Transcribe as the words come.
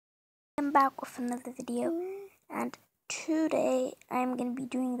I'm back with another video, and today I'm going to be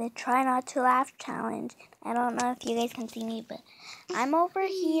doing the try not to laugh challenge. I don't know if you guys can see me, but I'm over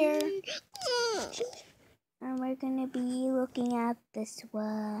here and we're going to be looking at this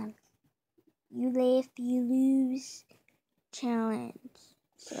one, you laugh you lose challenge.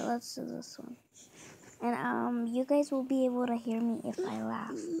 So let's do this one, and you guys will be able to hear me if I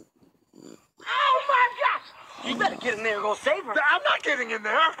laugh. Oh my gosh! You better get in there and go save her. I'm not getting in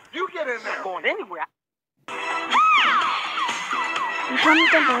there. You get in there. I'm going anywhere. You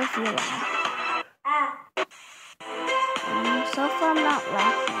comment below if you laugh. So far I'm not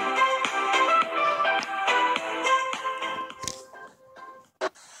laughing.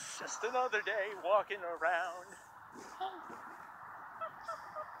 Just another day walking around.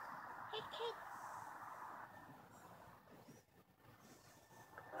 Hey, kid.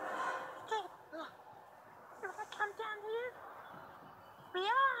 Kid, you wanna come down here? We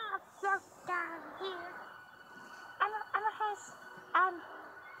all float down here. I'm a host.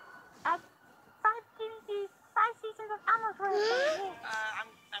 Five seasons of Elmo's World down here.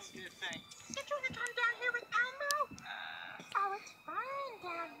 I'm good, thanks. Did you wanna come down here with Elmo? Oh, it's fun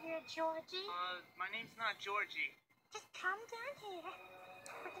down here, Georgie. My name's not Georgie. Just come down here.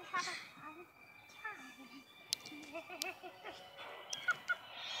 We can have a fun time.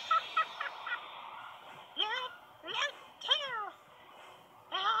 Look, tail.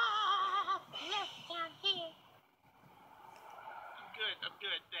 Look down here. I'm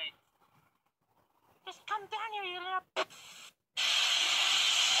good, thanks. Just come down here, you little.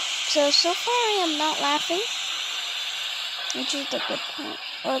 So far I am not laughing, which is the good point.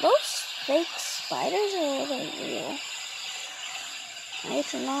 Are those fake spiders or are they real? I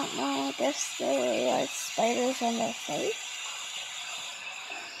do not know. I guess they are spiders on their face.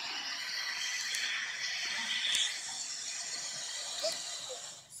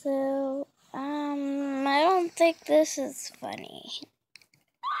 So, I don't think this is funny.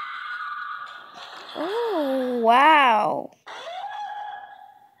 Oh, wow.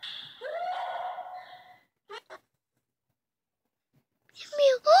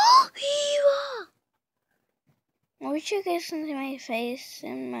 I wish you guys can see my face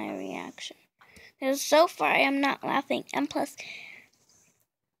and my reaction. Because so far I am not laughing. And plus,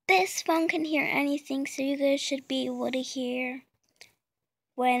 this phone can hear anything, so you guys should be able to hear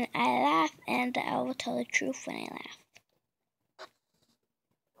when I laugh, and I will tell the truth when I laugh.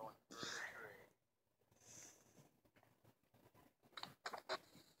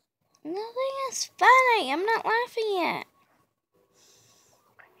 Nothing is funny. I'm not laughing yet.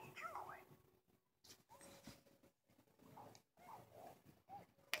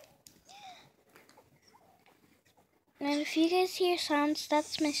 And if you guys hear sounds,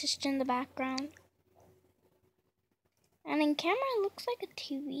 that's my sister in the background. And in camera, it looks like a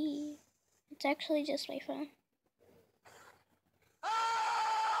TV. It's actually just my phone.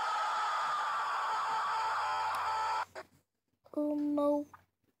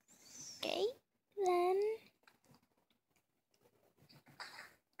 Okay, then.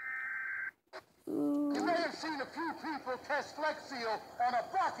 You may have seen a few people test Flex Seal on a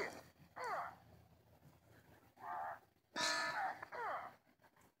bucket.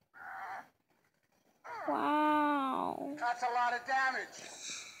 Wow. That's a lot of damage.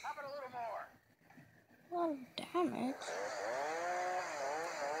 How about a little more? A lot of damage.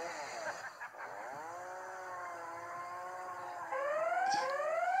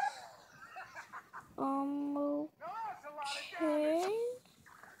 Okay.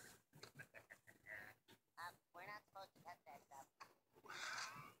 We're not supposed to touch that stuff.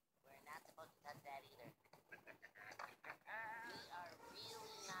 We're not supposed to touch that either. We are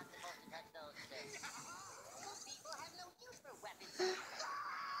really not supposed to touch those things. Those people have no use for weapons.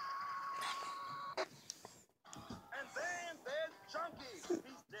 And then there's Chunky.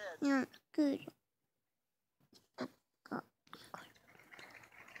 He's dead. Yeah, good.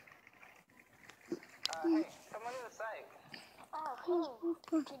 Hey, come on to the site. Oh, cool.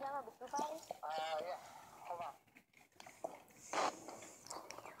 Can you download the Foo Fighters? Yeah. Hold on.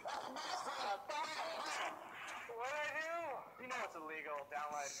 What'd I do? You know it's illegal.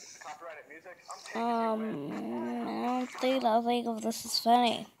 Download copyrighted music. I don't think that think of this is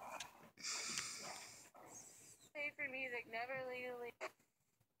funny. Pay for music, never legally.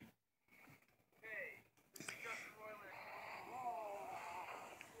 Hey, this is Justin Roiland.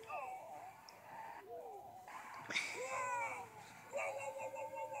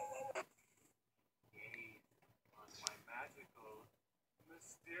 On my magical,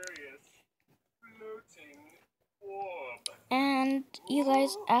 mysterious, floating orb. And you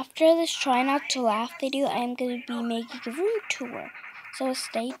guys, after this try not to laugh video, I'm going to be making a room tour. So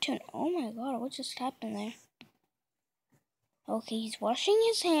stay tuned. Oh my god, what just happened there? Okay, he's washing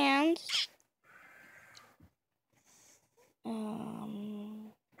his hands.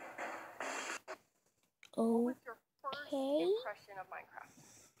 What was your first Okay. impression of Minecraft?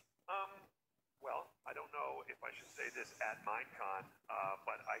 Well, I don't know if I should say this at Minecon,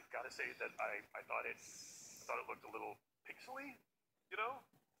 but I gotta say that I thought it looked a little pixely, you know,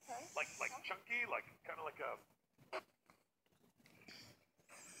 Okay. like chunky, like kind of like a.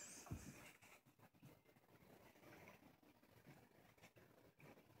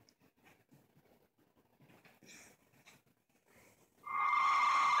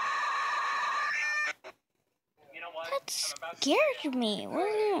 That scared me. It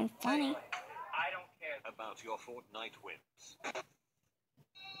wasn't even funny. I don't care About your Fortnite wins.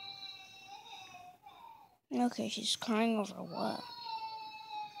 Okay, she's crying over what?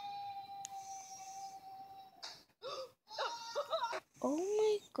 Oh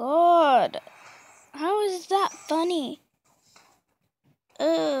my god. How is that funny?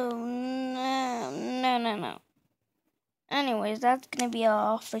 Oh, no. Anyways, that's gonna be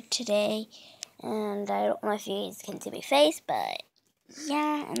all for today. And I don't know if you guys can see my face, but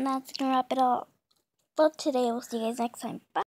yeah, and that's gonna wrap it all for today. We'll see you guys next time. Bye.